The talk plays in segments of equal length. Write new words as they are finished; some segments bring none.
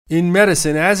In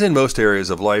medicine, as in most areas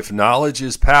of life, knowledge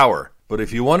is power. But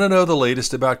if you want to know the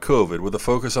latest about COVID with a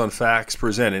focus on facts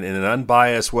presented in an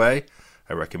unbiased way,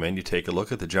 I recommend you take a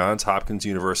look at the Johns Hopkins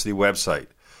University website.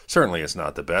 Certainly it's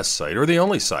not the best site or the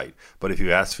only site, but if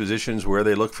you ask physicians where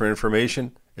they look for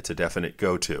information, it's a definite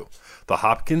go-to. The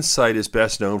Hopkins site is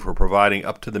best known for providing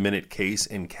up-to-the-minute case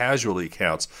and casualty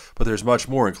counts, but there's much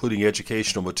more, including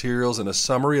educational materials and a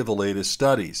summary of the latest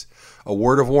studies. A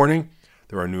word of warning: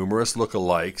 there are numerous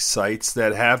look-alike sites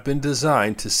that have been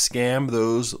designed to scam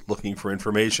those looking for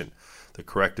information. The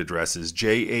correct address is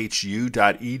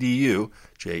jhu.edu.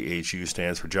 JHU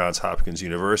stands for Johns Hopkins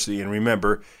University, and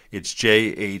remember, it's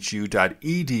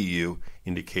jhu.edu,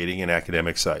 indicating an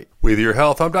academic site. With your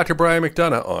health, I'm Dr. Brian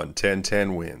McDonough on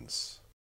 1010 Wins.